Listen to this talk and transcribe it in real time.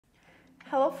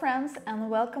Hello friends and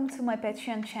welcome to my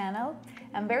Patreon channel.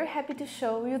 I'm very happy to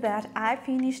show you that I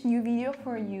finished new video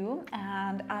for you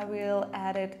and I will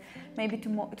add it maybe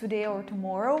today or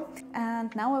tomorrow.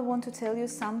 And now I want to tell you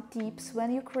some tips.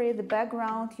 When you create the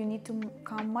background, you need to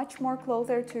come much more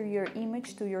closer to your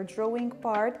image, to your drawing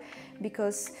part,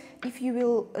 because if you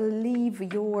will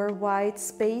leave your white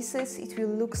spaces, it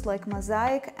will look like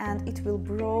mosaic and it will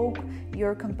broke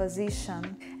your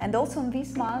composition. And also in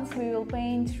this month we will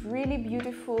paint really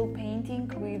beautiful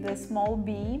painting with a small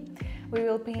bee. We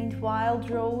will paint wild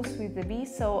rose with the bee,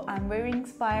 so I'm very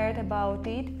inspired about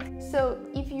it. So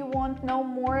if you want to know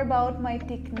more about my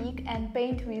technique and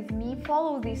paint with me,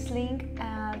 follow this link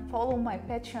and follow my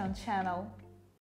Patreon channel.